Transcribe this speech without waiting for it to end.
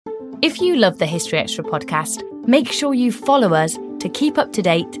If you love the History Extra podcast, make sure you follow us to keep up to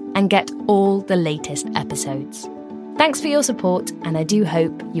date and get all the latest episodes. Thanks for your support, and I do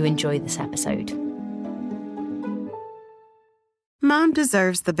hope you enjoy this episode. Mom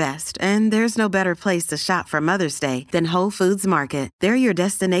deserves the best, and there's no better place to shop for Mother's Day than Whole Foods Market. They're your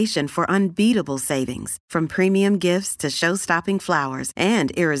destination for unbeatable savings, from premium gifts to show-stopping flowers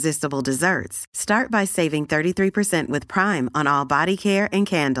and irresistible desserts. Start by saving 33% with Prime on all body care and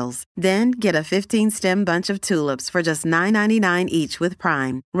candles. Then get a 15-stem bunch of tulips for just $9.99 each with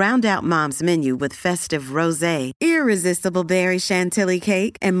Prime. Round out Mom's menu with festive rosé, irresistible berry chantilly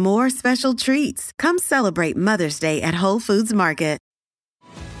cake, and more special treats. Come celebrate Mother's Day at Whole Foods Market.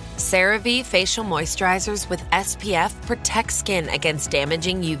 CeraVe Facial Moisturizers with SPF protect skin against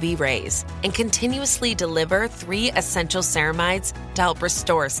damaging UV rays and continuously deliver 3 essential ceramides to help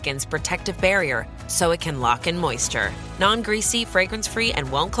restore skin's protective barrier so it can lock in moisture. Non-greasy, fragrance-free,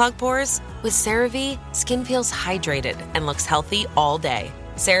 and won't clog pores? With CeraVe, skin feels hydrated and looks healthy all day.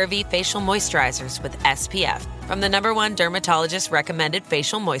 CeraVe Facial Moisturizers with SPF from the #1 dermatologist-recommended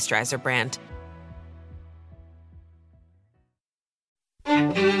facial moisturizer brand.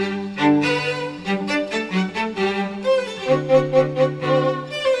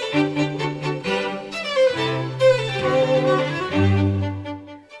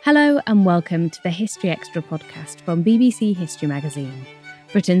 Hello and welcome to the History Extra podcast from BBC History Magazine,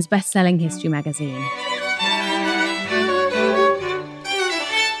 Britain's best-selling history magazine.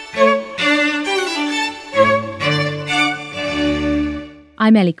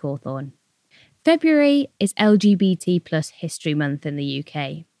 I'm Ellie Cawthorne. February is LGBT plus History Month in the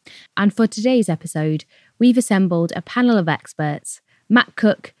UK, and for today's episode, we've assembled a panel of experts, Matt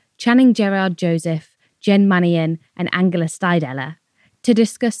Cook, Channing Gerard-Joseph, Jen Mannion and Angela Steideler, to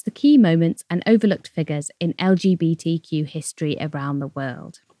discuss the key moments and overlooked figures in LGBTQ history around the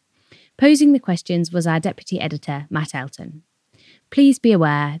world. Posing the questions was our deputy editor, Matt Elton. Please be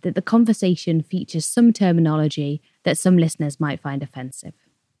aware that the conversation features some terminology that some listeners might find offensive.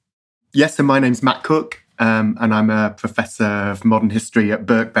 Yes, and my name's Matt Cook, and I'm a professor of modern history at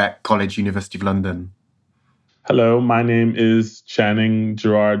Birkbeck College, University of London. Hello, my name is Channing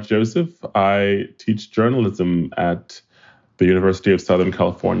Gerard-Joseph. I teach journalism at the University of Southern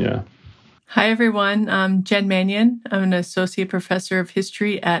California. Hi, everyone. I'm Jen Mannion. I'm an associate professor of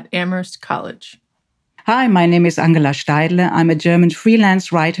history at Amherst College. Hi, my name is Angela Steideler. I'm a German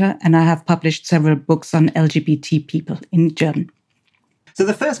freelance writer, and I have published several books on LGBT people in German. So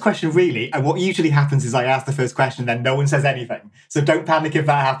the first question really, and what usually happens is I ask the first question and then no one says anything. So don't panic if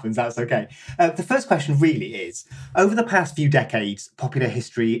that happens, that's okay. The first question really is, over the past few decades, popular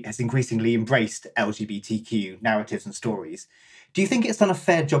history has increasingly embraced LGBTQ narratives and stories. Do you think it's done a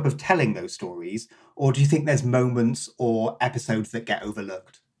fair job of telling those stories, or do you think there's moments or episodes that get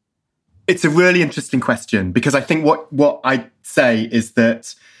overlooked? It's a really interesting question, because I think what I'd say is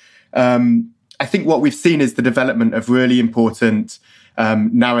that I think what we've seen is the development of really important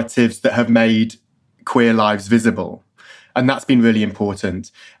narratives that have made queer lives visible. And that's been really important.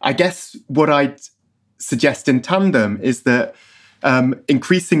 I guess what I'd suggest in tandem is that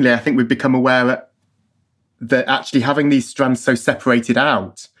increasingly, I think we've become aware that actually having these strands so separated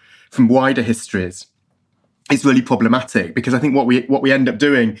out from wider histories is really problematic, because I think what we end up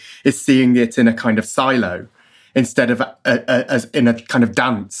doing is seeing it in a kind of silo instead of as in a kind of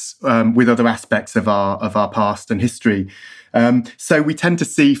dance with other aspects of our past and history. So we tend to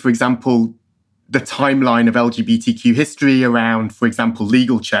see, for example, the timeline of LGBTQ history around, for example,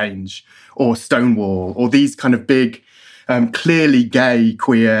 legal change or Stonewall, or these kind of big, clearly gay,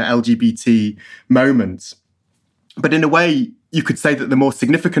 queer, LGBT moments. But in a way, you could say that the more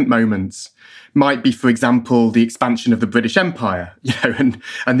significant moments might be, for example, the expansion of the British Empire, and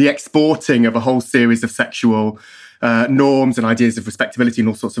the exporting of a whole series of sexual norms and ideas of respectability and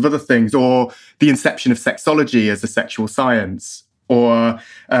all sorts of other things, or the inception of sexology as a sexual science, or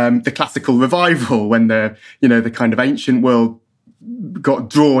the classical revival when the kind of ancient world got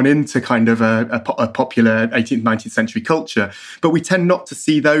drawn into kind of a popular 18th, 19th century culture. But we tend not to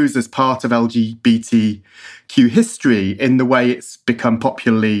see those as part of LGBTQ history in the way it's become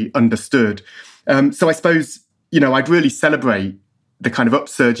popularly understood. So I suppose, I'd really celebrate the kind of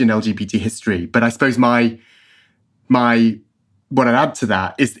upsurge in LGBT history. But I suppose what I'd add to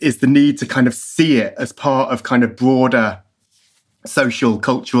that is the need to kind of see it as part of kind of broader social,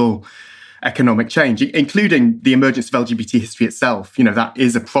 cultural, economic change, including the emergence of LGBT history itself. That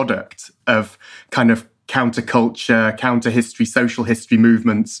is a product of kind of counterculture, counter-history, social history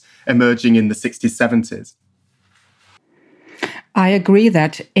movements emerging in the 60s, 70s. I agree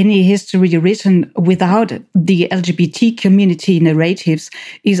that any history written without the LGBT community narratives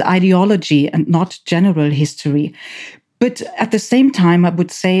is ideology and not general history. But at the same time, I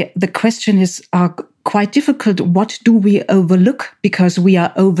would say the question is quite difficult. What do we overlook? Because we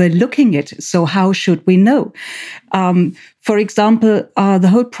are overlooking it. So how should we know? For example, the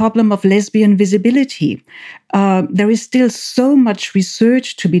whole problem of lesbian visibility. There is still so much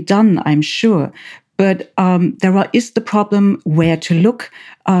research to be done, I'm sure. But is the problem where to look.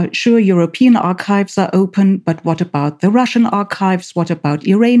 Sure, European archives are open, but what about the Russian archives? What about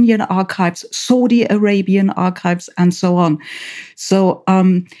Iranian archives, Saudi Arabian archives, and so on? So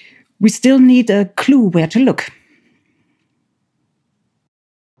we still need a clue where to look.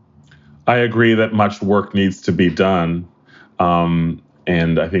 I agree that much work needs to be done.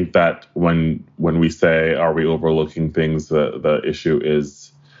 And I think that when we say, are we overlooking things, the issue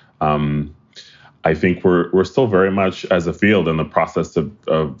is... I think we're still very much as a field in the process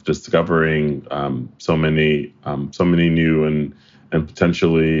of discovering so many new and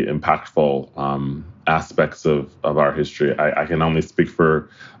potentially impactful aspects of our history. I can only speak for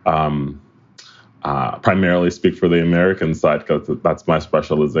primarily speak for the American side because that's my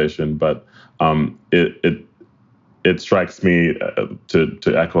specialization. But it strikes me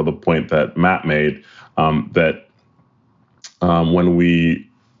to echo the point that Matt made that when we,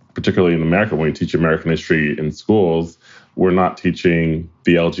 particularly in America, when we teach American history in schools, we're not teaching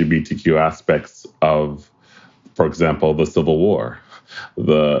the LGBTQ aspects of, for example, the Civil War,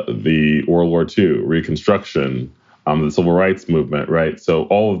 the World War II, Reconstruction, the Civil Rights Movement, right? So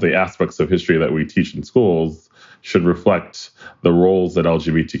all of the aspects of history that we teach in schools should reflect the roles that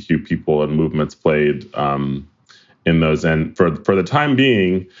LGBTQ people and movements played in those. And for the time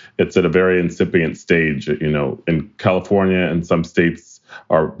being, it's at a very incipient stage. In California and some states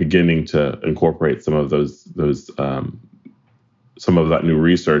are beginning to incorporate some of some of that new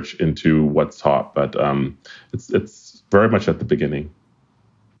research into what's taught, but it's very much at the beginning.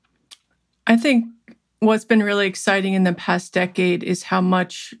 I think what's been really exciting in the past decade is how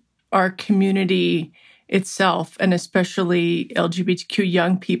much our community itself, and especially LGBTQ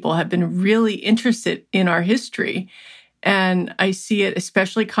young people, have been really interested in our history. And I see it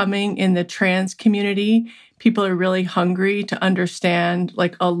especially coming in the trans community. People are really hungry to understand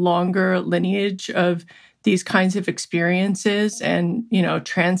like a longer lineage of these kinds of experiences and,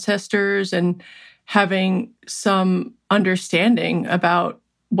 transcestors, and having some understanding about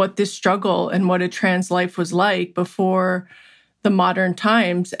what this struggle and what a trans life was like before the modern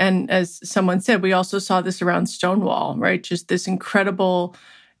times. And as someone said, we also saw this around Stonewall, right? Just this incredible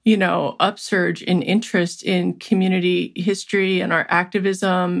upsurge in interest in community history and our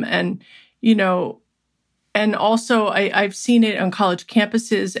activism. And, and also I've seen it on college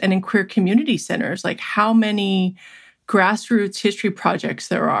campuses and in queer community centers, like how many grassroots history projects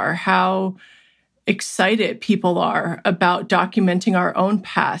there are, how excited people are about documenting our own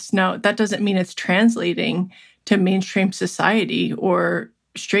past. Now, that doesn't mean it's translating to mainstream society or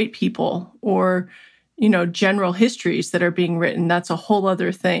straight people or general histories that are being written. That's a whole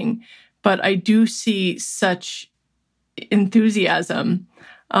other thing. But I do see such enthusiasm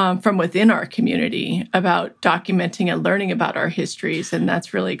from within our community about documenting and learning about our histories, and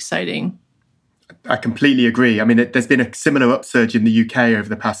that's really exciting. I completely agree. I mean, there's been a similar upsurge in the UK over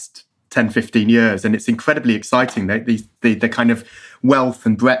the past 10, 15 years, and it's incredibly exciting, the kind of wealth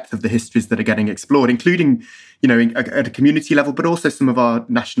and breadth of the histories that are getting explored, including, at a community level, but also some of our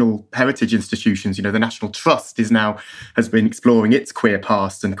national heritage institutions. The National Trust has been exploring its queer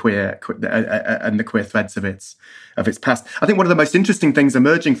past and and the queer threads of its past. I think one of the most interesting things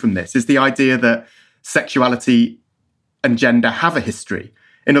emerging from this is the idea that sexuality and gender have a history.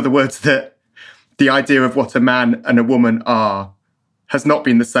 In other words, that the idea of what a man and a woman are has not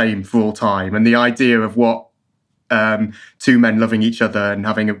been the same for all time. And the idea of what two men loving each other and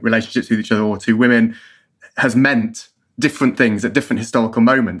having relationships with each other, or two women, has meant different things at different historical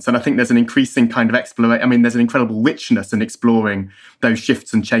moments. And I think there's an increasing kind of exploration. I mean, there's an incredible richness in exploring those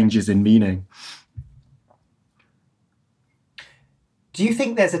shifts and changes in meaning. Do you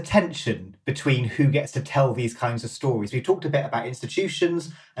think there's a tension between who gets to tell these kinds of stories? We talked a bit about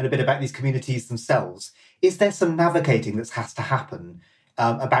institutions and a bit about these communities themselves. Is there some navigating that has to happen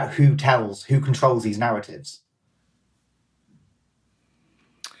about who controls these narratives?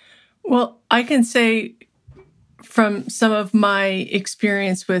 Well, I can say from some of my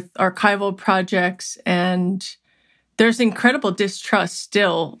experience with archival projects, and there's incredible distrust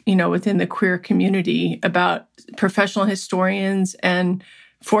still, within the queer community about professional historians and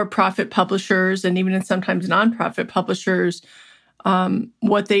for-profit publishers, and even sometimes nonprofit publishers,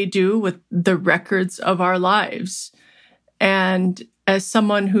 what they do with the records of our lives. And as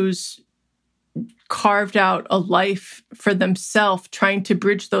someone who's carved out a life for themselves, trying to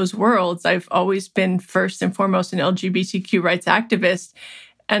bridge those worlds, I've always been first and foremost an LGBTQ rights activist,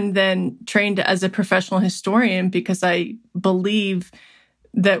 and then trained as a professional historian because I believe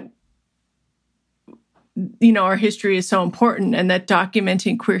that, you know, our history is so important and that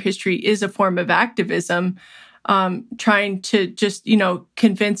documenting queer history is a form of activism. Trying to just, you know,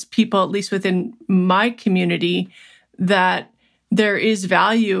 convince people, at least within my community, that there is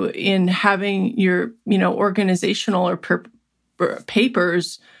value in having your, you know, organizational or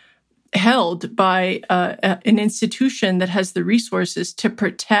papers held by an institution that has the resources to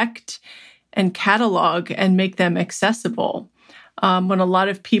protect and catalog and make them accessible. When a lot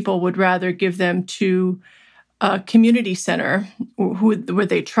of people would rather give them to a community center where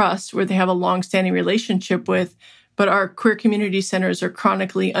they trust, where they have a long-standing relationship with. But our queer community centers are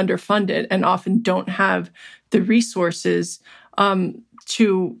chronically underfunded and often don't have the resources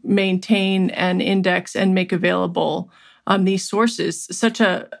to maintain and index and make available these sources.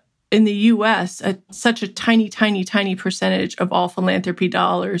 In the U.S., such a tiny, tiny, tiny percentage of all philanthropy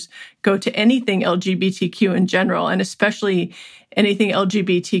dollars go to anything LGBTQ in general, and especially anything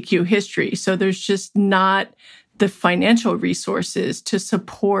LGBTQ history. So there's just not the financial resources to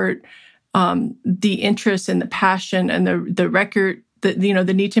support the interest and the passion and the record, the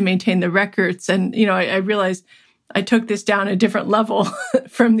need to maintain the records. And, you know, I realized I took this down a different level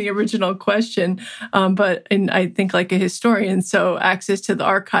from the original question, but I think like a historian, so access to the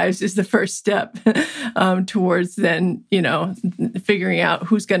archives is the first step towards then, you know, figuring out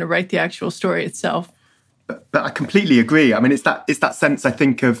who's going to write the actual story itself. But I completely agree. I mean, it's that sense, I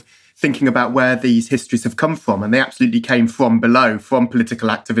think, of thinking about where these histories have come from, and they absolutely came from below, from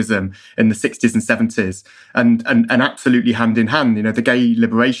political activism in the 60s and 70s, and absolutely hand in hand. You know, the Gay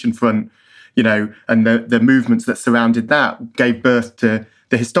Liberation Front, you know, and the movements that surrounded that gave birth to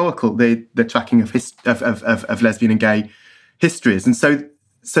the historical, the tracking of lesbian and gay histories. And so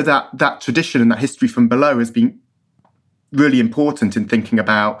that tradition and that history from below has been really important in thinking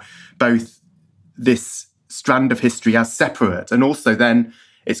about both this strand of history as separate, and also then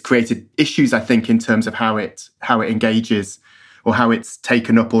it's created issues, I think, in terms of how it engages or how it's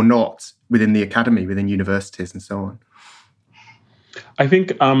taken up or not within the academy, within universities and so on. I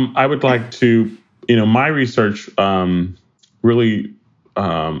think I would like to, you know, my research really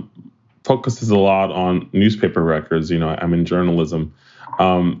focuses a lot on newspaper records. You know, I'm in journalism.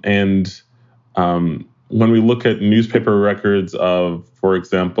 And when we look at newspaper records of, for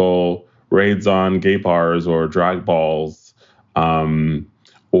example, raids on gay bars or drag balls,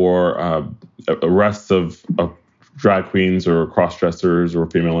 or arrests of drag queens or cross-dressers or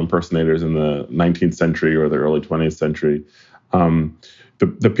female impersonators in the 19th century or the early 20th century,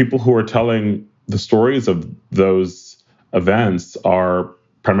 the people who are telling the stories of those events are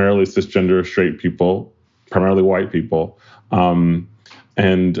primarily cisgender straight people, primarily white people.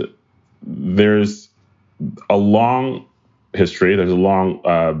 And there's a long history, there's a long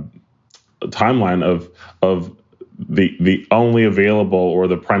timeline of the only available or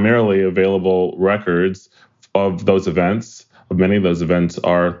the primarily available records of those events, of many of those events,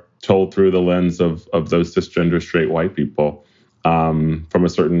 are told through the lens of those cisgender straight white people from a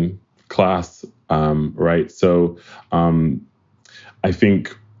certain class, right? So I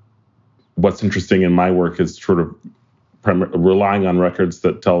think what's interesting in my work is sort of relying on records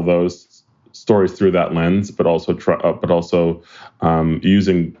that tell those stories through that lens, but also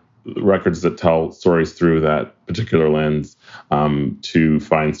using records that tell stories through that particular lens to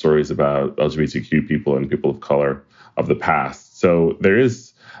find stories about LGBTQ people and people of color of the past. So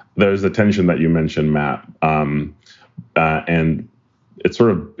there's a tension that you mentioned, Matt, and it's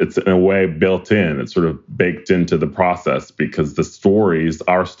in a way built in. It's sort of baked into the process because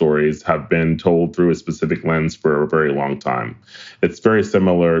our stories have been told through a specific lens for a very long time. It's very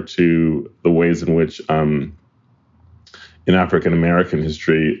similar to the ways in which in African American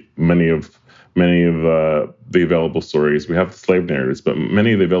history, many of the available stories, we have the slave narratives, but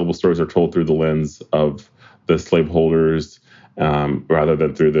many of the available stories are told through the lens of the slaveholders rather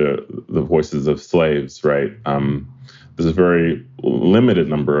than through the voices of slaves, right? There's a very limited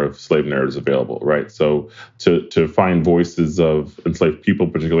number of slave narratives available, right? So to find voices of enslaved people,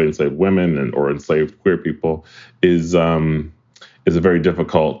 particularly enslaved women or enslaved queer people, is a very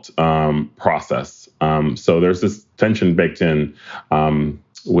difficult process. So there's this tension baked in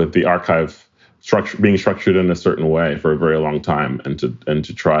with the archive being structured in a certain way for a very long time, and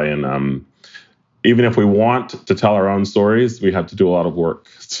to try and even if we want to tell our own stories, we have to do a lot of work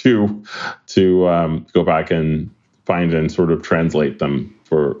to go back and find and sort of translate them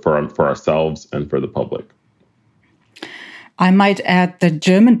for ourselves and for the public. I might add the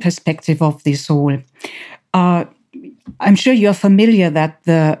German perspective of this all. I'm sure you're familiar that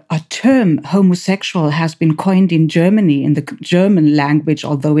the term homosexual has been coined in Germany in the German language,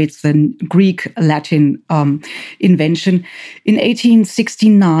 although it's a Greek-Latin invention, in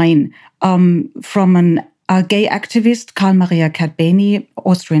 1869 from a gay activist, Karl Maria Cadbeny,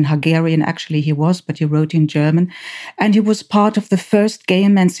 Austrian-Hungarian actually he was, but he wrote in German. And he was part of the first gay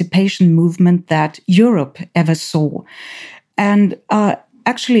emancipation movement that Europe ever saw. And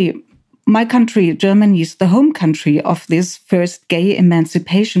actually, my country, Germany, is the home country of this first gay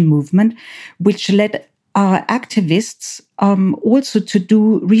emancipation movement, which led our activists also to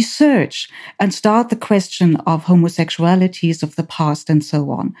do research and start the question of homosexualities of the past and so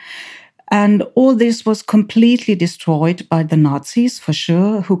on. And all this was completely destroyed by the Nazis, for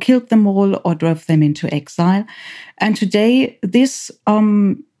sure, who killed them all or drove them into exile. And today, this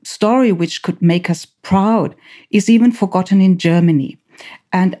story, which could make us proud, is even forgotten in Germany.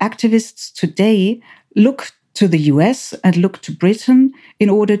 And activists today look to the US and look to Britain in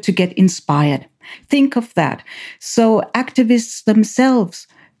order to get inspired. Think of that. So activists themselves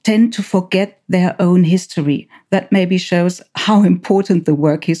tend to forget their own history. That maybe shows how important the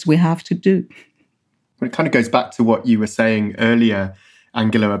work is we have to do. Well, it kind of goes back to what you were saying earlier,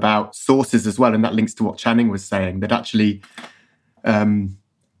 Angela, about sources as well. And that links to what Channing was saying, that actually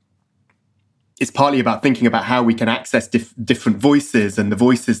it's partly about thinking about how we can access different voices, and the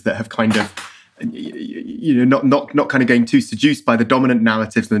voices that have kind of, not kind of getting too seduced by the dominant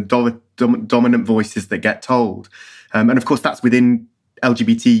narratives and the dominant voices that get told. And of course, that's within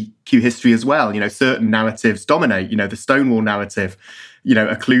LGBTQ history as well. Certain narratives dominate. The Stonewall narrative,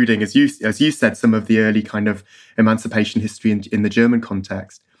 occluding, as you said, some of the early kind of emancipation history in the German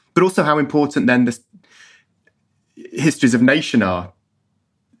context, but also how important then the histories of nation are.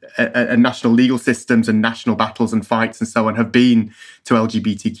 And national legal systems and national battles and fights and so on have been to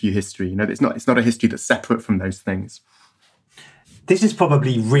LGBTQ history. It's not a history that's separate from those things. This is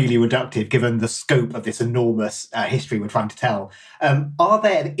probably really reductive given the scope of this enormous history we're trying to tell. Are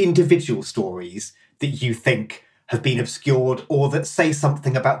there individual stories that you think have been obscured or that say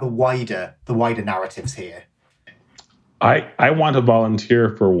something about the wider narratives here? I want to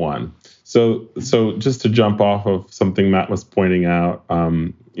volunteer for one. So just to jump off of something Matt was pointing out,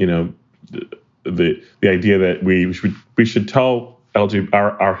 the idea that we should tell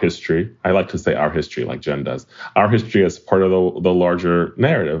our history. I like to say our history, like Jen does. Our history as part of the larger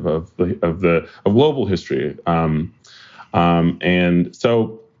narrative of global history. And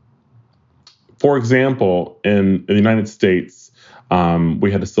so, for example, in the United States,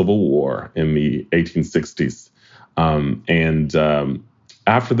 we had a civil war in the 1860s, and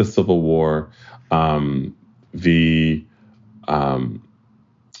after the Civil War,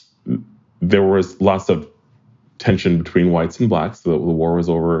 there was lots of tension between whites and blacks. The war was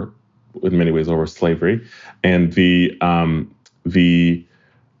over, in many ways, over slavery, and in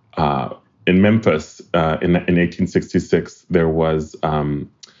Memphis in 1866 there was a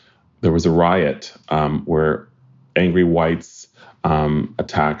riot where angry whites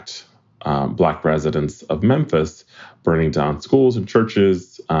attacked black residents of Memphis, burning down schools and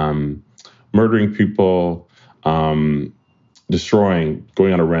churches, murdering people, destroying,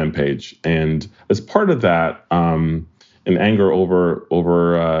 going on a rampage. And as part of that, in anger over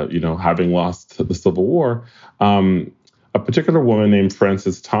having lost the Civil War, a particular woman named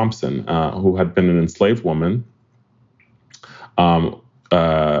Frances Thompson, who had been an enslaved woman,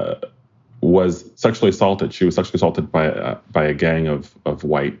 was sexually assaulted. She was sexually assaulted by a gang of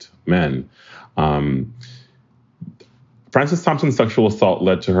white men. Frances Thompson's sexual assault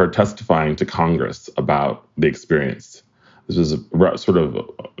led to her testifying to Congress about the experience. This was a sort of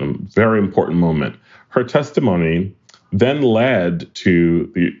a very important moment. Her testimony then led to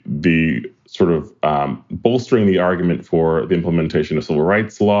the sort of bolstering the argument for the implementation of civil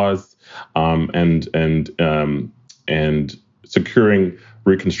rights laws and securing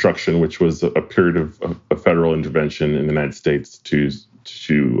Reconstruction, which was a period of federal intervention in the United States to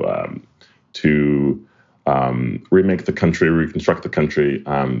remake the country, reconstruct the country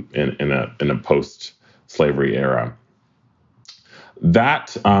in a post-slavery era.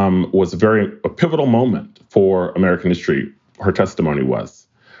 That was a pivotal moment for American history. Her testimony was.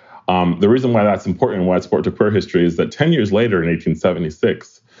 The reason why that's important and why it's important to queer history is that 10 years later, in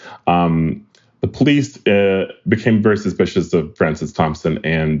 1876, the police became very suspicious of Frances Thompson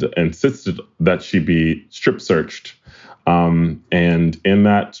and insisted that she be strip searched. And in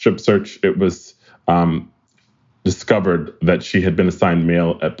that strip search, it was discovered that she had been assigned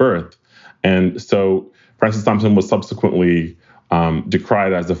male at birth. And so Frances Thompson was subsequently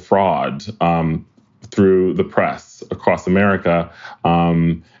decried as a fraud through the press across America.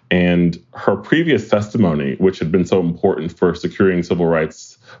 And her previous testimony, which had been so important for securing civil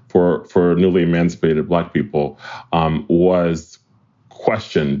rights for newly emancipated Black people, was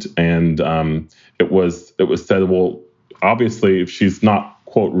questioned. And it was said, well, obviously, if she's not,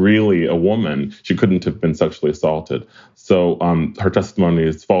 quote, really a woman, she couldn't have been sexually assaulted. So her testimony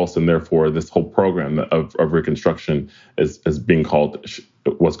is false, and therefore this whole program of Reconstruction was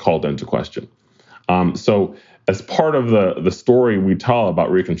called into question. So as part of the story we tell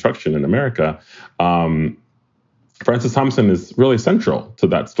about Reconstruction in America, Frances Thompson is really central to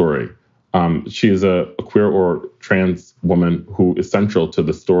that story. She is a queer or trans woman who is central to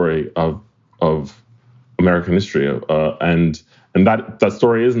the story of American history, and that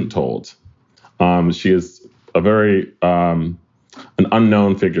story isn't told. She is a very an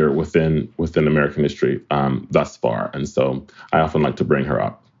unknown figure within American history thus far, and so I often like to bring her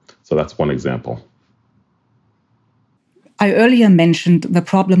up. So that's one example. I earlier mentioned the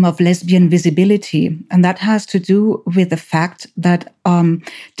problem of lesbian visibility, and that has to do with the fact that,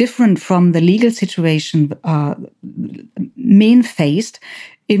 different from the legal situation men faced,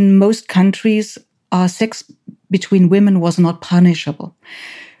 in most countries, sex between women was not punishable.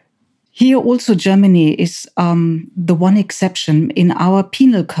 Here also Germany is the one exception. In our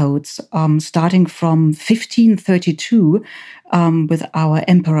penal codes, starting from 1532, with our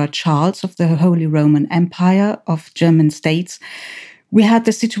Emperor Charles of the Holy Roman Empire of German states, we had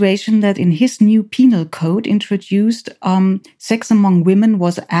the situation that in his new penal code introduced, sex among women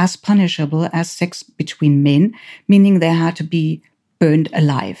was as punishable as sex between men, meaning they had to be burned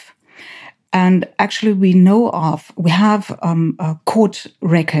alive. And actually, we have court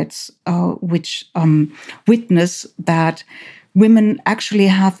records which witness that women actually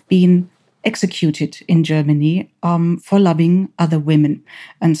have been executed in Germany for loving other women.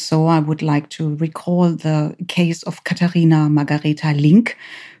 And so I would like to recall the case of Katharina Margareta Link,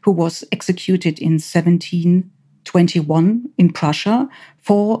 who was executed in 1721 in Prussia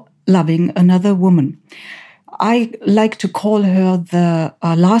for loving another woman. I like to call her the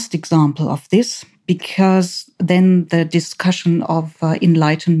last example of this, because then the discussion of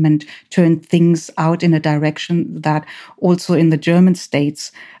Enlightenment turned things out in a direction that also in the German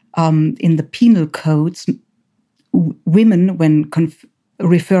states, in the penal codes, women, when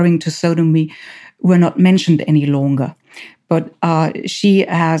referring to sodomy, were not mentioned any longer. But she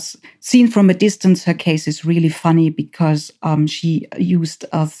has seen from a distance, her case is really funny because she used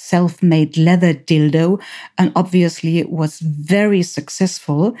a self-made leather dildo, and obviously it was very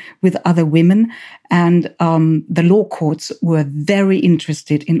successful with other women. And the law courts were very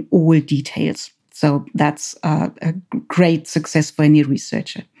interested in all details. So that's a great success for any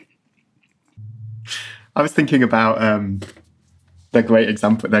researcher. I was thinking about the great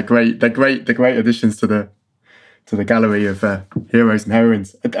example, the great additions to the gallery of heroes and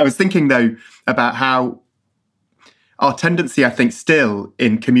heroines. I was thinking, though, about how our tendency, I think, still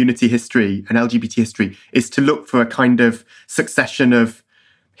in community history and LGBT history is to look for a kind of succession of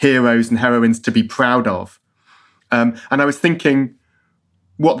heroes and heroines to be proud of. And I was thinking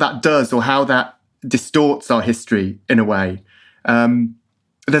what that does, or how that distorts our history in a way.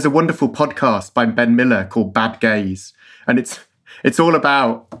 There's a wonderful podcast by Ben Miller called Bad Gays, and it's all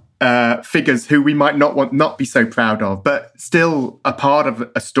about figures who we might not be so proud of, but still a part of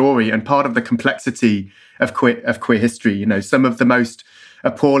a story and part of the complexity of queer history. You know, some of the most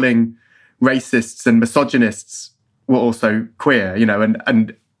appalling racists and misogynists were also queer. You know,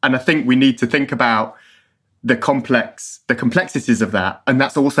 and I think we need to think about the complexities of that, and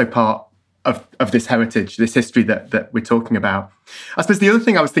that's also part of this heritage, this history that we're talking about. I suppose the other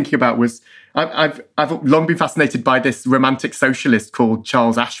thing I was thinking about was I've long been fascinated by this romantic socialist called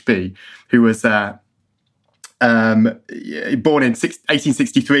Charles Ashby, who was born in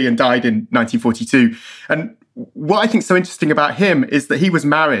 1863 and died in 1942. And what I think is so interesting about him is that he was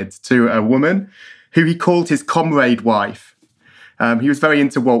married to a woman who he called his comrade wife. He was very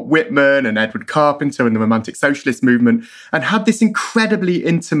into Walt Whitman and Edward Carpenter and the romantic socialist movement, and had this incredibly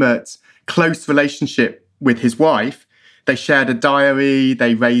intimate, close relationship with his wife. They shared a diary,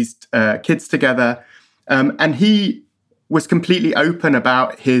 they raised kids together, and he was completely open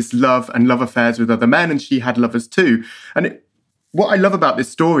about his love and love affairs with other men, and she had lovers too. And what I love about this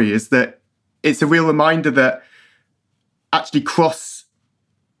story is that it's a real reminder that actually cross-sex,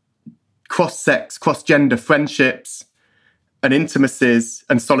 cross-gender friendships and intimacies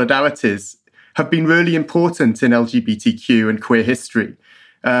and solidarities have been really important in LGBTQ and queer history.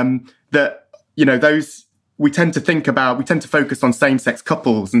 That, you know, those we tend to focus on same-sex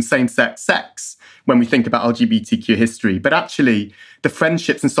couples and same-sex sex when we think about LGBTQ history. But actually, the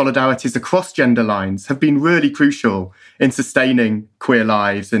friendships and solidarities across gender lines have been really crucial in sustaining queer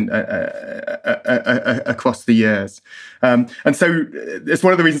lives and across the years. And so it's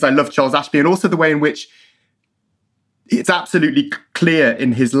one of the reasons I love Charles Ashby, and also the way in which it's absolutely clear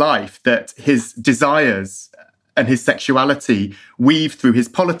in his life that his desires and his sexuality weave through his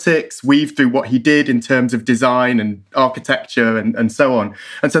politics, weave through what he did in terms of design and architecture and so on.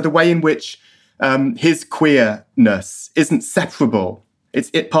 And so the way in which his queerness isn't separable, it's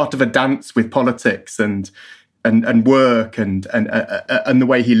part of a dance with politics and work and the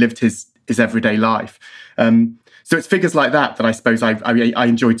way he lived his everyday life. So it's figures like that I suppose I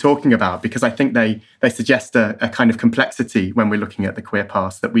enjoy talking about, because I think they suggest a kind of complexity when we're looking at the queer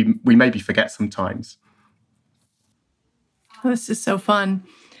past that we maybe forget sometimes. This is so fun.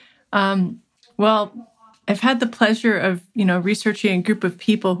 Well, I've had the pleasure of, researching a group of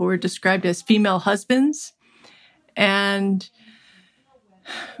people who were described as female husbands. And,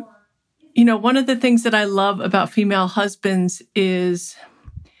 one of the things that I love about female husbands is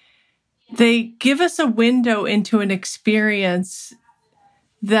they give us a window into an experience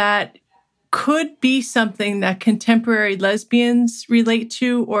that could be something that contemporary lesbians relate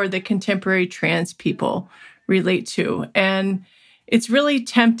to or the contemporary trans people relate to. And it's really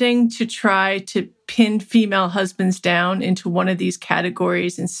tempting to try to pin female husbands down into one of these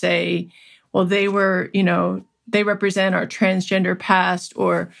categories and say, well, they were, they represent our transgender past,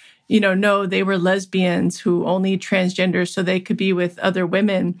 or, no, they were lesbians who only transgender so they could be with other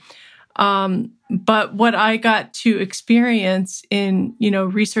women. But what I got to experience in,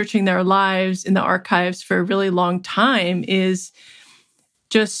 researching their lives in the archives for a really long time is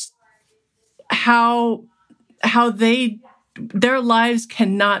just how their lives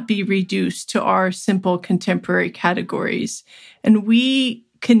cannot be reduced to our simple contemporary categories. And we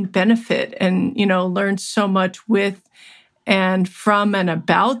can benefit and, learn so much with and from and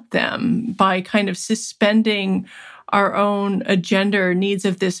about them by kind of suspending our own agenda or needs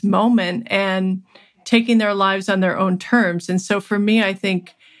of this moment and taking their lives on their own terms. And so for me, I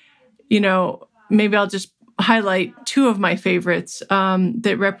think, maybe I'll just highlight two of my favorites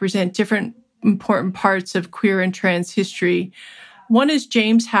that represent different important parts of queer and trans history. One is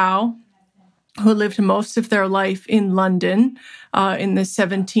James Howe, who lived most of their life in London in the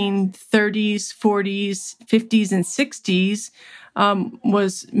 1730s, 40s, 50s, and 60s,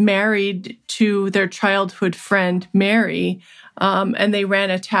 was married to their childhood friend, Mary, and they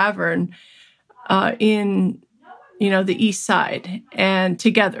ran a tavern in the East Side and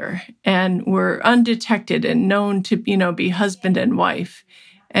together, and were undetected and known to, be husband and wife.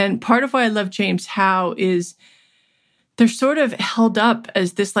 And part of why I love James Howe is they're sort of held up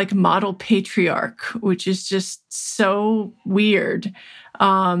as this like model patriarch, which is just so weird.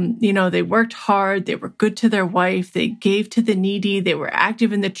 They worked hard. They were good to their wife. They gave to the needy. They were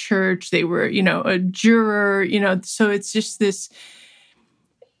active in the church. They were, a juror, so it's just this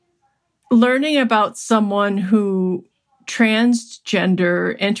learning about someone who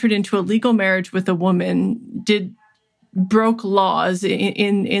transgender, entered into a legal marriage with a woman, broke laws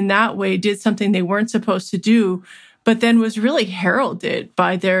in that way, did something they weren't supposed to do, but then was really heralded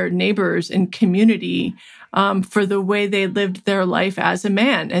by their neighbors and community for the way they lived their life as a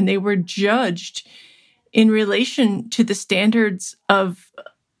man. And they were judged in relation to the standards of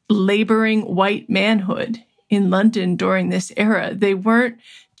laboring white manhood in London during this era. They weren't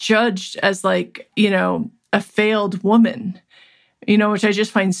judged as a failed woman, which I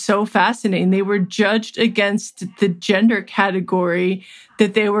just find so fascinating. They were judged against the gender category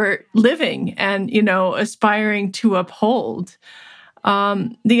that they were living and, aspiring to uphold.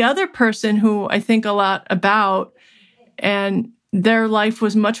 The other person who I think a lot about, and their life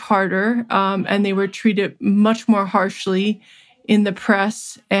was much harder, and they were treated much more harshly in the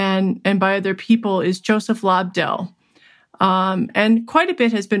press and by other people, is Joseph Lobdell. And quite a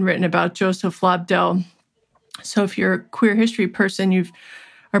bit has been written about Joseph Lobdell. So if you're a queer history person, you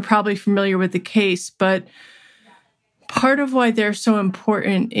are probably familiar with the case. But part of why they're so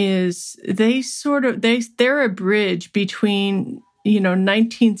important is they're a bridge between,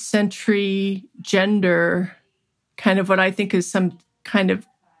 19th century gender, kind of what I think is some kind of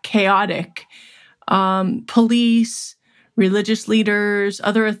chaotic police, religious leaders,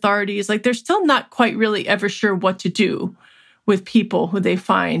 other authorities. They're still not quite really ever sure what to do with people who they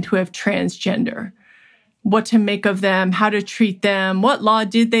find who have transgender. What to make of them, how to treat them, what law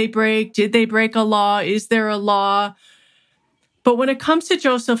did they break? Did they break a law? Is there a law? But when it comes to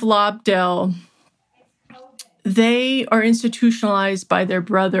Joseph Lobdell, they are institutionalized by their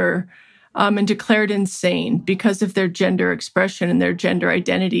brother and declared insane because of their gender expression and their gender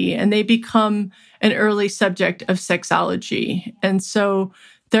identity. And they become an early subject of sexology. And so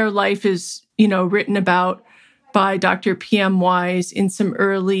their life is, written about by Dr. P.M. Wise in some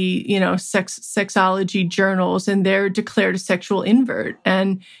early, sexology journals, and they're declared a sexual invert.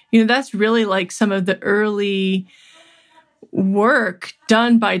 And, that's really like some of the early work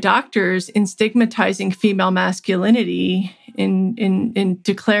done by doctors in stigmatizing female masculinity, in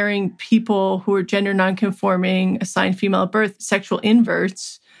declaring people who are gender nonconforming, assigned female at birth, sexual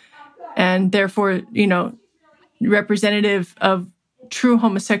inverts, and therefore, representative of true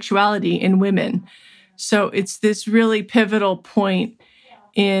homosexuality in women. So it's this really pivotal point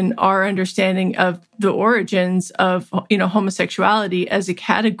in our understanding of the origins of, homosexuality as a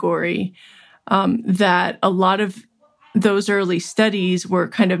category, that a lot of those early studies were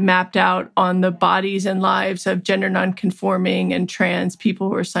kind of mapped out on the bodies and lives of gender nonconforming and trans people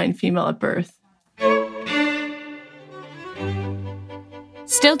who were assigned female at birth.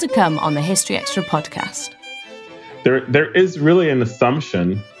 Still to come on the History Extra podcast. There is really an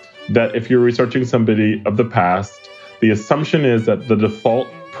assumption that if you're researching somebody of the past, the assumption is that the default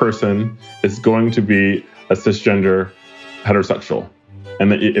person is going to be a cisgender heterosexual. And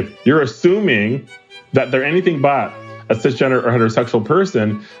that if you're assuming that they're anything but a cisgender or heterosexual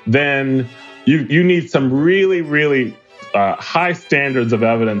person, then you need some really, really high standards of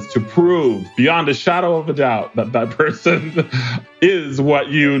evidence to prove beyond a shadow of a doubt that that person is what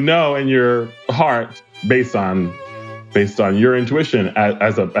you know in your heart based on your intuition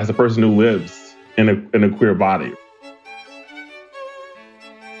as a person who lives in a queer body.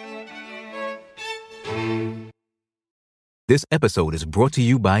 This episode is brought to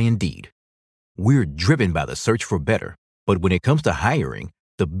you by Indeed. We're driven by the search for better, but when it comes to hiring,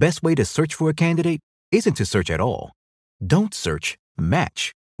 the best way to search for a candidate isn't to search at all. Don't search,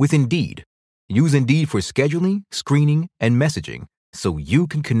 match with Indeed. Use Indeed for scheduling, screening, and messaging so you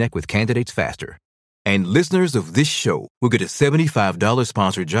can connect with candidates faster. And listeners of this show will get a $75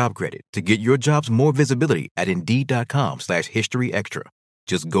 sponsored job credit to get your jobs more visibility at Indeed.com/HistoryExtra.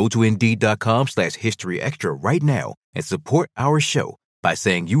 Just go to Indeed.com/HistoryExtra right now and support our show by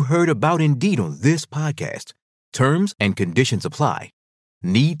saying you heard about Indeed on this podcast. Terms and conditions apply.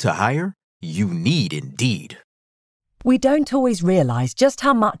 Need to hire? You need Indeed. We don't always realize just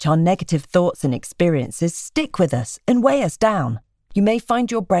how much our negative thoughts and experiences stick with us and weigh us down. You may find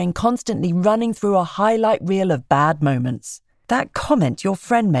your brain constantly running through a highlight reel of bad moments. That comment your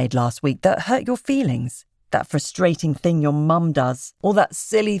friend made last week that hurt your feelings. That frustrating thing your mum does. Or that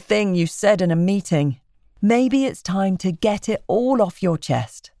silly thing you said in a meeting. Maybe it's time to get it all off your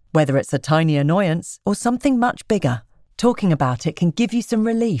chest. Whether it's a tiny annoyance or something much bigger, talking about it can give you some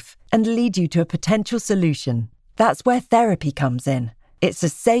relief and lead you to a potential solution. That's where therapy comes in. It's a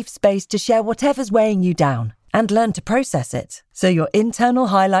safe space to share whatever's weighing you down and learn to process it, so your internal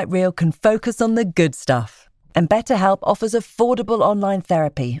highlight reel can focus on the good stuff. And BetterHelp offers affordable online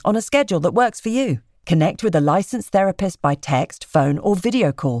therapy on a schedule that works for you. Connect with a licensed therapist by text, phone, or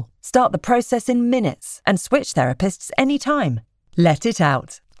video call. Start the process in minutes and switch therapists anytime. Let it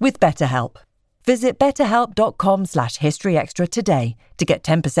out with BetterHelp. Visit betterhelp.com/historyextra today to get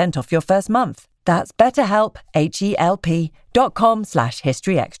 10% off your first month. That's BetterHelp,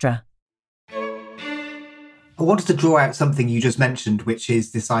 HELP.com/historyextra. I wanted to draw out something you just mentioned, which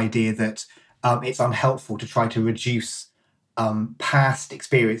is this idea that it's unhelpful to try to reduce past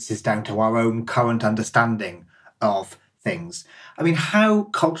experiences down to our own current understanding of things. I mean, how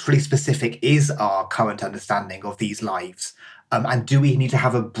culturally specific is our current understanding of these lives? And do we need to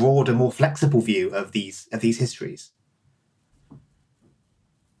have a broader, more flexible view of these histories?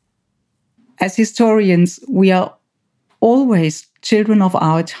 As historians, we are always children of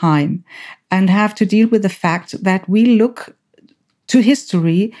our time and have to deal with the fact that we look to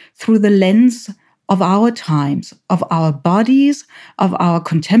history through the lens of our times, of our bodies, of our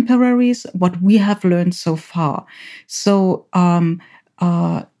contemporaries, what we have learned so far. So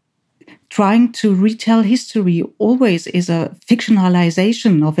trying to retell history always is a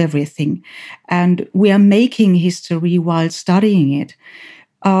fictionalization of everything. And we are making history while studying it.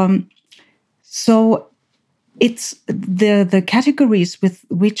 So it's the categories with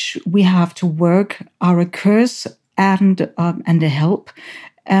which we have to work are a curse and a help.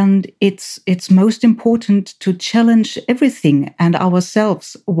 And it's most important to challenge everything and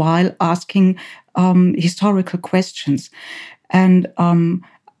ourselves while asking historical questions. And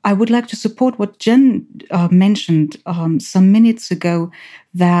I would like to support what Jen mentioned some minutes ago,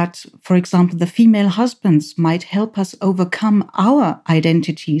 that, for example, the female husbands might help us overcome our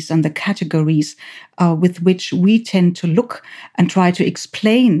identities and the categories with which we tend to look and try to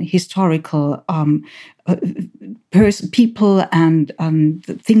explain historical people and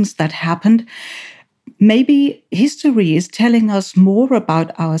things that happened. Maybe history is telling us more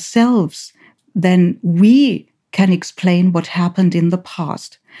about ourselves than we can explain what happened in the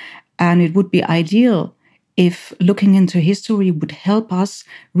past. And it would be ideal if looking into history would help us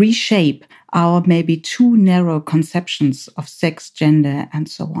reshape our maybe too narrow conceptions of sex, gender, and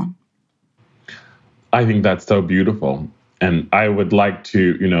so on. I think that's so beautiful. And I would like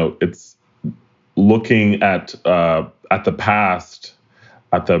to, it's looking at the past,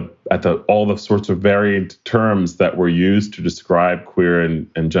 at the all the sorts of varied terms that were used to describe queer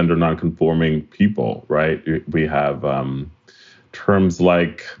and gender nonconforming people, right? We have terms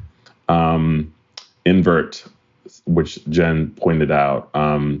like invert, which Jen pointed out,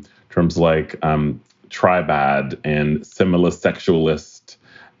 terms like tribad and similisexualist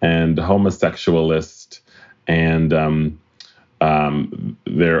and homosexualist, and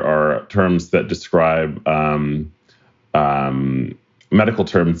there are terms that describe medical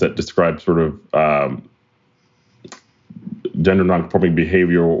terms that describe sort of gender nonconforming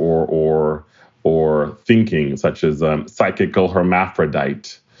behavior or thinking, such as psychical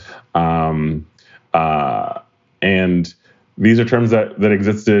hermaphrodite. And these are terms that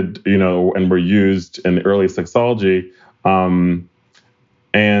existed, and were used in the early sexology.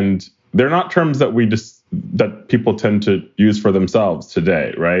 And they're not terms that people tend to use for themselves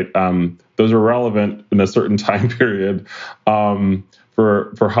today, right? Those are relevant in a certain time period for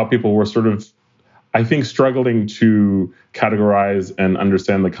how people were sort of, I think, struggling to categorize and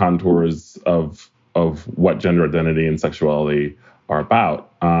understand the contours of what gender identity and sexuality are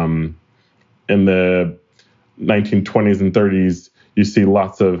about. In the 1920s and 30s, you see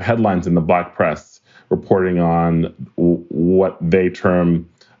lots of headlines in the Black press reporting on what they term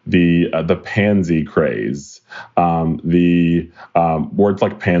the pansy craze. Words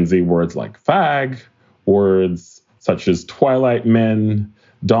like pansy, words like fag, words such as twilight men,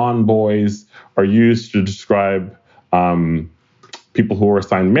 dawn boys are used to describe people who are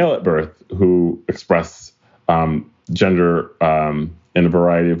assigned male at birth who express gender in a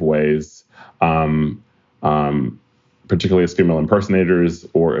variety of ways, particularly as female impersonators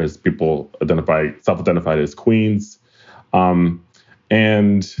or as people self-identified as queens. And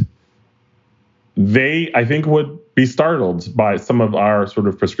they, I think, would be startled by some of our sort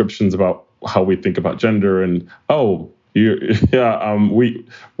of prescriptions about how we think about gender. And,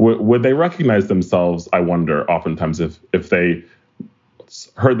 would they recognize themselves, I wonder, oftentimes, if they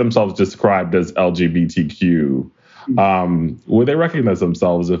heard themselves described as LGBTQ? Would they recognize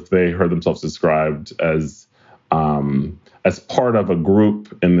themselves if they heard themselves described as part of a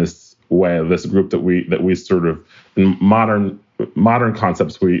group in this way, this group that we sort of, in modern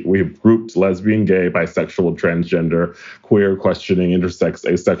concepts, we have grouped lesbian, gay, bisexual, transgender, queer, questioning, intersex,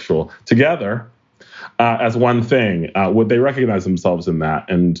 asexual together as one thing. Would they recognize themselves in that,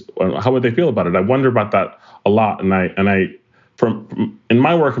 and how would they feel about it? I wonder about that a lot, and I from in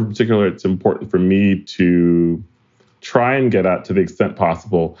my work in particular, it's important for me to try and get at, to the extent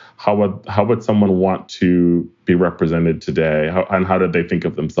possible, how would someone want to be represented today, and how did they think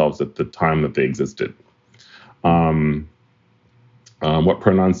of themselves at the time that they existed? What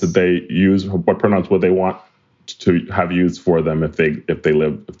pronouns did they use? What pronouns would they want to have used for them if they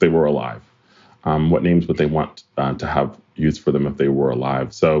were alive? What names would they want to have used for them if they were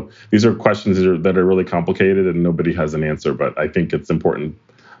alive? So these are questions that are really complicated, and nobody has an answer. But I think it's important,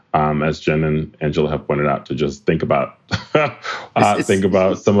 as Jen and Angela have pointed out, to just think about think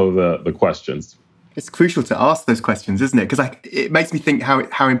about some of the questions. It's crucial to ask those questions, isn't it? Because it makes me think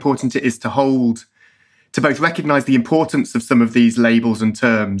how important it is to both recognize the importance of some of these labels and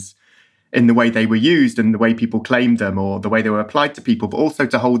terms in the way they were used and the way people claimed them or the way they were applied to people, but also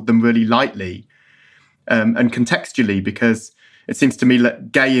to hold them really lightly and contextually, because it seems to me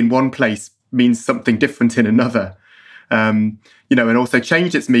that gay in one place means something different in another, and also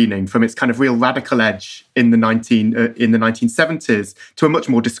changed its meaning from its kind of real radical edge in the 1970s to a much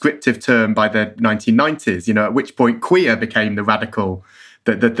more descriptive term by the 1990s, at which point queer became the radical,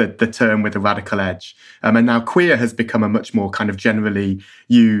 the term with the radical edge. And now queer has become a much more kind of generally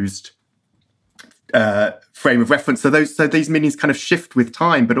used frame of reference. So these meanings kind of shift with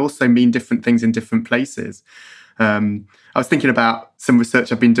time, but also mean different things in different places. I was thinking about some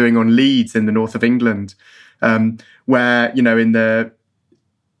research I've been doing on Leeds in the north of England, where, in the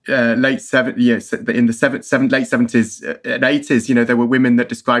late 70s and 80s, there were women that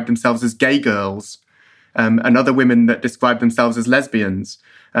described themselves as gay girls, and other women that described themselves as lesbians,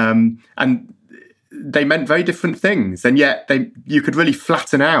 and they meant very different things. And yet you could really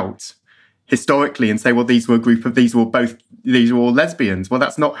flatten out historically and say, well, these were all lesbians. Well,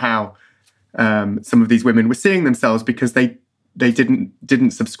 that's not how some of these women were seeing themselves, because they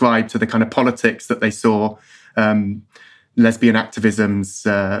didn't subscribe to the kind of politics that they saw lesbian activists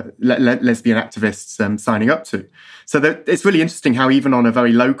signing up to. So it's really interesting how even on a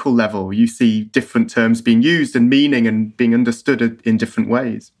very local level, you see different terms being used and meaning and being understood in different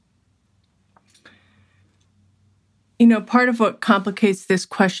ways. Part of what complicates this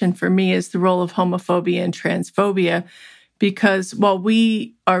question for me is the role of homophobia and transphobia, because while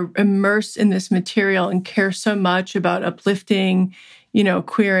we are immersed in this material and care so much about uplifting,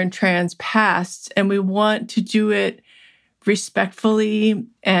 queer and trans pasts, and we want to do it respectfully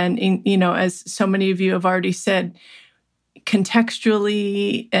and, as so many of you have already said,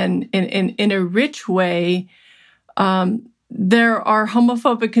 contextually and in a rich way, there are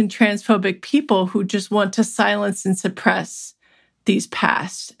homophobic and transphobic people who just want to silence and suppress these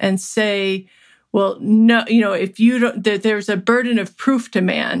pasts and say, well, no, if you don't, there's a burden of proof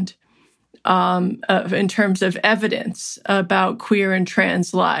demand in terms of evidence about queer and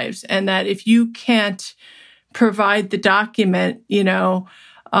trans lives, and that if you can't provide the document, then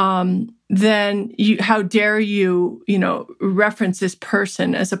how dare you, reference this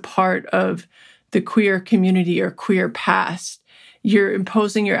person as a part of the queer community or queer past. You're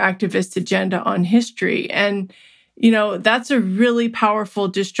imposing your activist agenda on history. And, that's a really powerful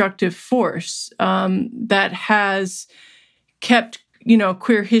destructive force that has kept,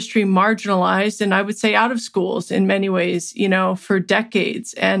 queer history marginalized and I would say out of schools in many ways, for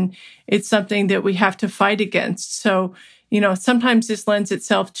decades. And it's something that we have to fight against. So, sometimes this lends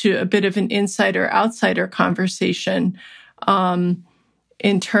itself to a bit of an insider-outsider conversation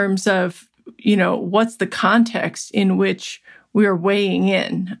in terms of, what's the context in which we're weighing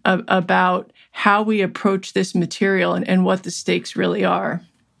in about how we approach this material and what the stakes really are.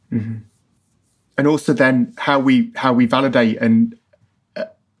 Mm-hmm. And also then how we validate and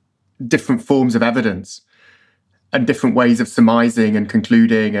different forms of evidence and different ways of surmising and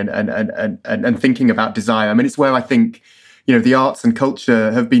concluding and thinking about desire. I mean, it's where I think, the arts and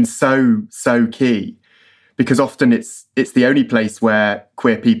culture have been so key, because often it's the only place where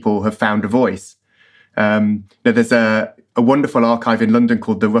queer people have found a voice. There's a wonderful archive in London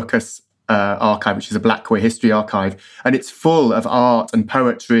called the Ruckus Archive, which is a Black queer history archive, and it's full of art and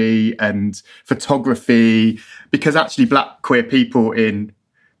poetry and photography, because actually Black queer people in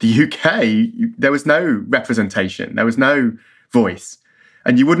the UK, there was no representation, there was no voice.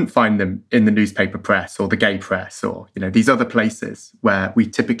 And you wouldn't find them in the newspaper press or the gay press or, these other places where we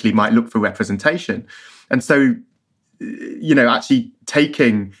typically might look for representation. And so, actually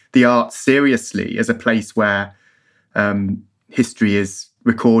taking the arts seriously as a place where history is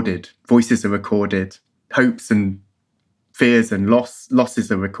recorded, voices are recorded, hopes and fears and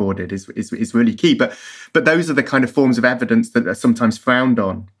losses are recorded is really key. But those are the kind of forms of evidence that are sometimes frowned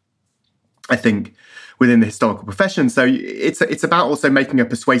on, I think, within the historical profession. So it's about also making a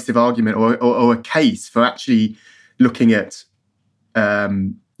persuasive argument or a case for actually looking at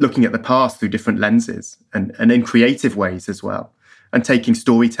the past through different lenses and in creative ways as well, and taking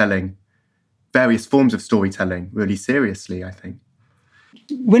storytelling, various forms of storytelling, really seriously, I think.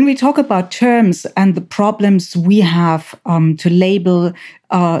 When we talk about terms and the problems we have to label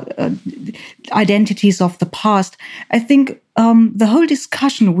identities of the past, I think the whole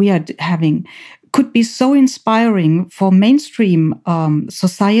discussion we are having could be so inspiring for mainstream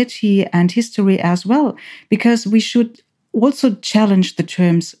society and history as well, because we should also challenge the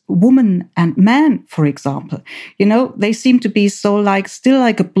terms woman and man, for example. They seem to be so still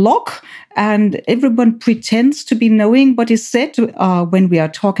like a block, and everyone pretends to be knowing what is said when we are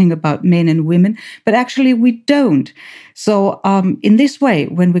talking about men and women, but actually we don't. So in this way,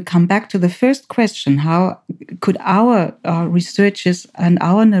 when we come back to the first question, how could our researches and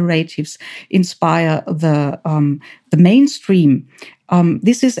our narratives inspire the mainstream?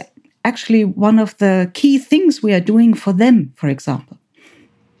 This is actually one of the key things we are doing for them, for example.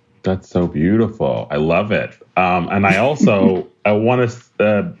 That's so beautiful. I love it. And I also,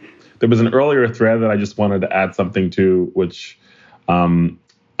 there was an earlier thread that I just wanted to add something to, which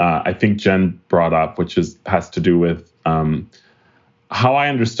I think Jen brought up, which has to do with how I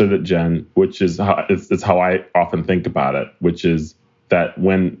understood it, Jen, which is it's how I often think about it, which is that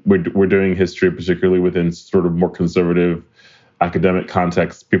when we're doing history, particularly within sort of more conservative academic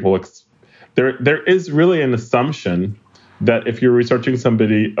contexts, there is really an assumption that if you're researching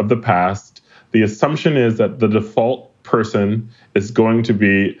somebody of the past, the assumption is that the default person is going to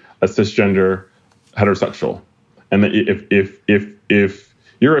be a cisgender heterosexual. And that if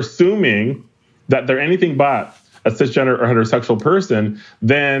you're assuming that they're anything but a cisgender or heterosexual person,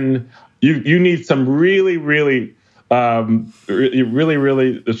 then you need some really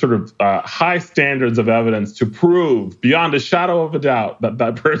sort of high standards of evidence to prove beyond a shadow of a doubt that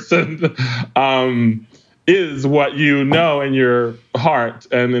that person is what you know in your heart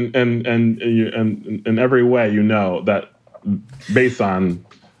and in every way you know that based on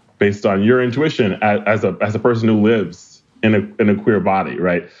your intuition as a person who lives in a queer body,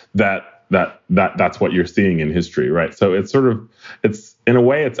 right? That's what you're seeing in history, right? So it's in a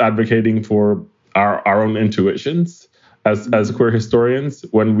way it's advocating for our own intuitions as queer historians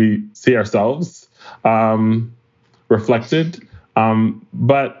when we see ourselves reflected,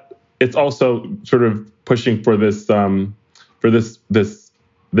 but it's also sort of pushing for this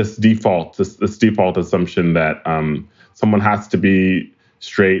default assumption that someone has to be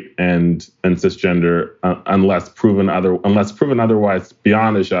straight and cisgender unless proven otherwise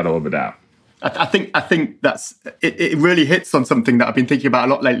beyond a shadow of a doubt. I think that's it really hits on something that I've been thinking about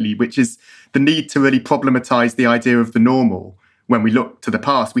a lot lately, which is the need to really problematize the idea of the normal when we look to the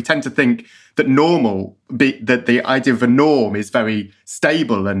past. We tend to think that that the idea of a norm is very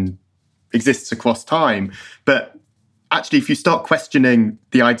stable and exists across time. But actually, if you start questioning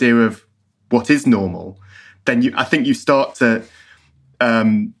the idea of what is normal, then I think you start to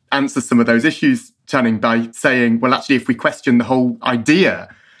answer some of those issues, Channing, by saying, well, actually, if we question the whole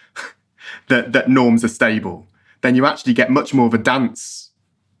idea that norms are stable, then you actually get much more of a dance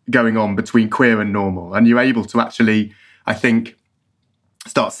going on between queer and normal. And you're able to actually, I think,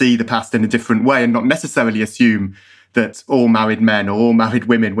 start see the past in a different way and not necessarily assume that all married men or all married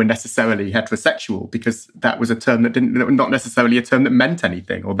women were necessarily heterosexual, because that was a term that not necessarily a term that meant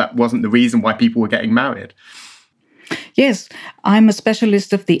anything, or that wasn't the reason why people were getting married. Yes, I'm a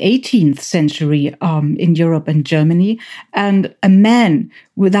specialist of the 18th century in Europe and Germany. And a man,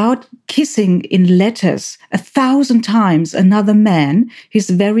 without kissing in letters 1,000 times another man, his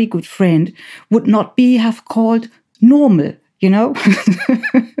very good friend, would not have called normal, you know?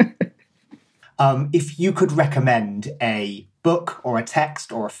 If you could recommend a book or a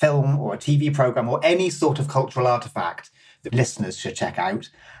text or a film or a TV program or any sort of cultural artifact that listeners should check out,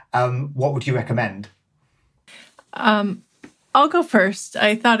 what would you recommend? I'll go first.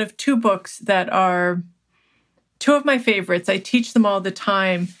 I thought of two books that are two of my favorites. I teach them all the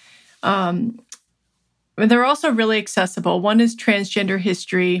time. They're also really accessible. One is Transgender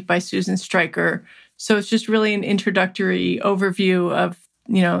History by Susan Stryker. So it's just really an introductory overview of,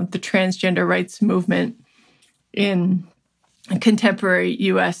 the transgender rights movement in contemporary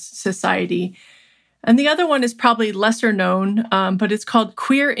U.S. society. And the other one is probably lesser known, but it's called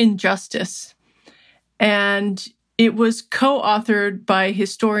Queer Injustice. And it was co-authored by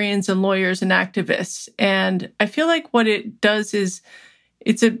historians and lawyers and activists. And I feel like what it does is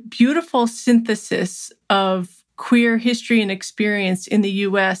it's a beautiful synthesis of queer history and experience in the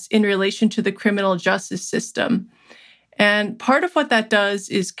U.S. in relation to the criminal justice system. And part of what that does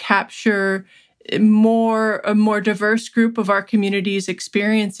is capture a more diverse group of our community's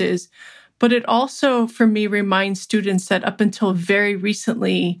experiences. But it also, for me, reminds students that up until very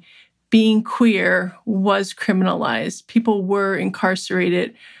recently, being queer was criminalized. People were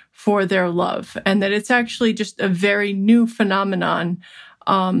incarcerated for their love, and that it's actually just a very new phenomenon,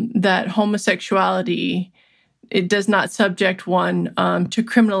 that homosexuality, it does not subject one to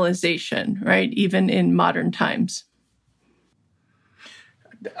criminalization, right? Even in modern times.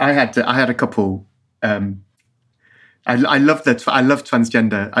 I had a couple. I love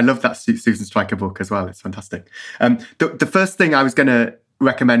transgender. I love that Susan Stryker book as well. It's fantastic. The first thing I was going to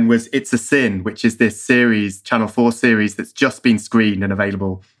recommend was It's a Sin, which is this series, Channel 4 series that's just been screened and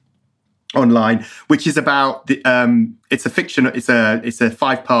available online, which is about it's a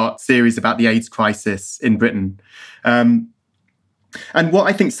 5-part series about the AIDS crisis in Britain. And what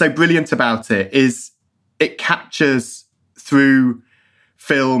I think is so brilliant about it is it captures through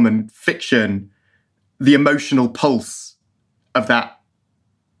film and fiction the emotional pulse of that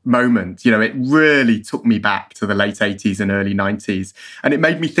moment. It really took me back to the late 80s and early 90s. And it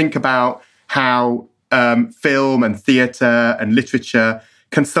made me think about how film and theatre and literature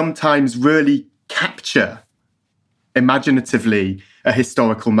can sometimes really capture imaginatively a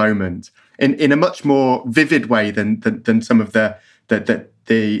historical moment in a much more vivid way than some of the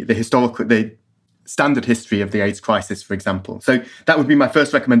historical, the standard history of the AIDS crisis, for example. So that would be my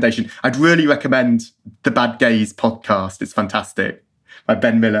first recommendation. I'd really recommend the Bad Gays podcast. It's fantastic. by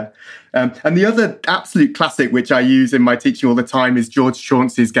Ben Miller. And the other absolute classic, which I use in my teaching all the time, is George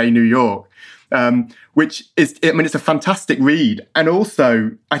Chauncey's Gay New York, which is, I mean, it's a fantastic read. And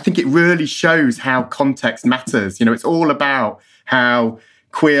also, I think it really shows how context matters. You know, it's all about how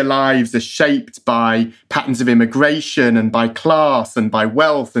queer lives are shaped by patterns of immigration and by class and by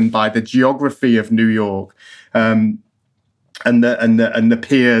wealth and by the geography of New York, and the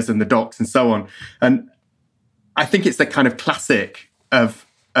piers and the docks and so on. And I think it's the kind of classic of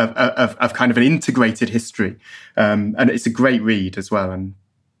kind of an integrated history, and it's a great read as well. And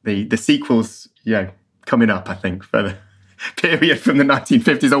the sequels, coming up, I think, for the period from the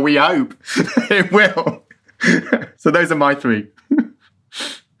 1950s, or we hope it will. So those are my three.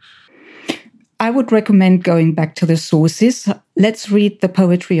 I would recommend going back to the sources. Let's read the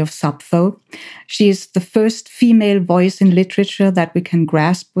poetry of Sappho. She is the first female voice in literature that we can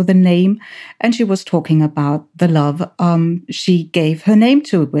grasp with a name, and she was talking about the love she gave her name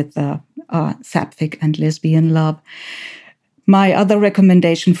to with sapphic and lesbian love. My other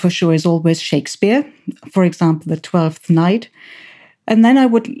recommendation for sure is always Shakespeare, for example, The Twelfth Night. And then I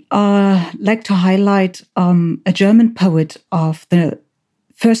would like to highlight a German poet of the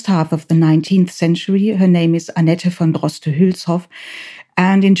first half of the 19th century. Her name is Annette von Droste-Hülshoff.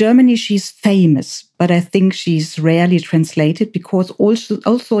 And in Germany, she's famous, but I think she's rarely translated because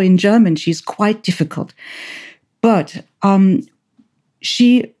also in German, she's quite difficult. But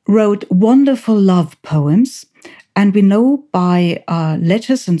she wrote wonderful love poems. And we know by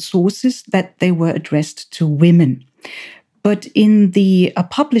letters and sources that they were addressed to women. But in the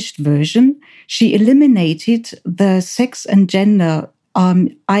published version, she eliminated the sex and gender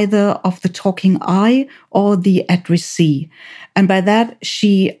either of the talking I or the addressee. And by that,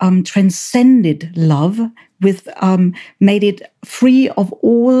 she transcended love with made it free of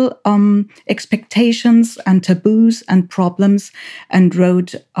all expectations and taboos and problems, and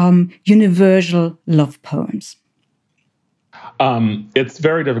wrote universal love poems. It's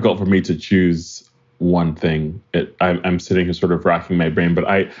very difficult for me to choose one thing. I'm sitting here sort of racking my brain, but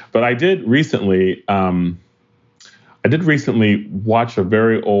I did recently watch a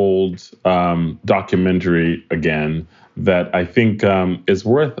very old documentary again that I think is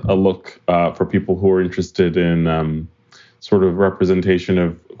worth a look for people who are interested in sort of representation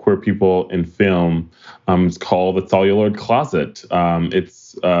of queer people in film. It's called The Celluloid Closet. It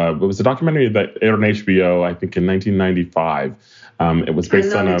was a documentary that aired on HBO, I think, in 1995. It was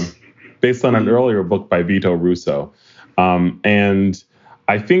based on an earlier book by Vito Russo, and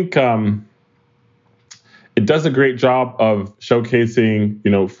I think it does a great job of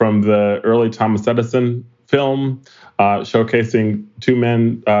showcasing, from the early Thomas Edison film, showcasing two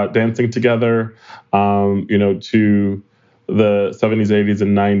men dancing together, to the 70s, 80s,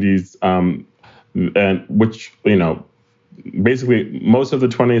 and 90s, and which, basically most of the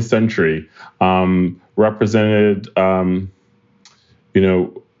 20th century represented,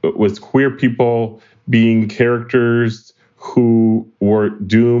 was queer people being characters who were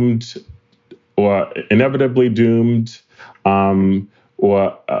doomed, or inevitably doomed,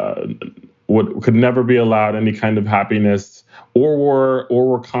 or could never be allowed any kind of happiness, or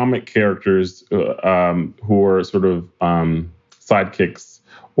were comic characters who were sort of sidekicks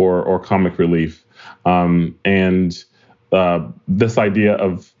or comic relief, and this idea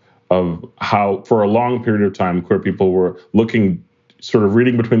of how for a long period of time queer people were sort of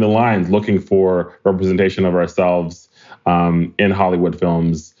reading between the lines, looking for representation of ourselves in Hollywood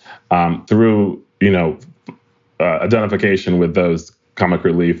films through, identification with those comic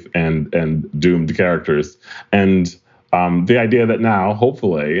relief and doomed characters. And the idea that now,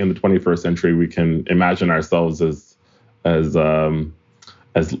 hopefully, in the 21st century, we can imagine ourselves as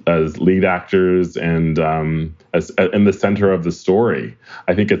lead actors and as in the center of the story.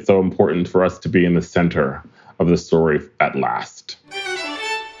 I think it's so important for us to be in the center of the story at last.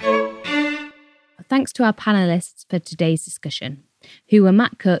 Thanks to our panelists for today's discussion, who were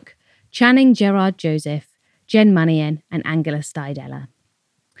Matt Cook, Channing Gerard Joseph, Jen Mannion, and Angela Stidella.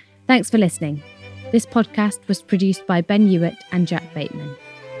 Thanks for listening. This podcast was produced by Ben Hewitt and Jack Bateman.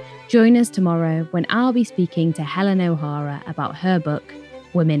 Join us tomorrow when I'll be speaking to Helen O'Hara about her book,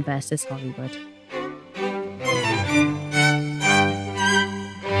 Women vs. Hollywood.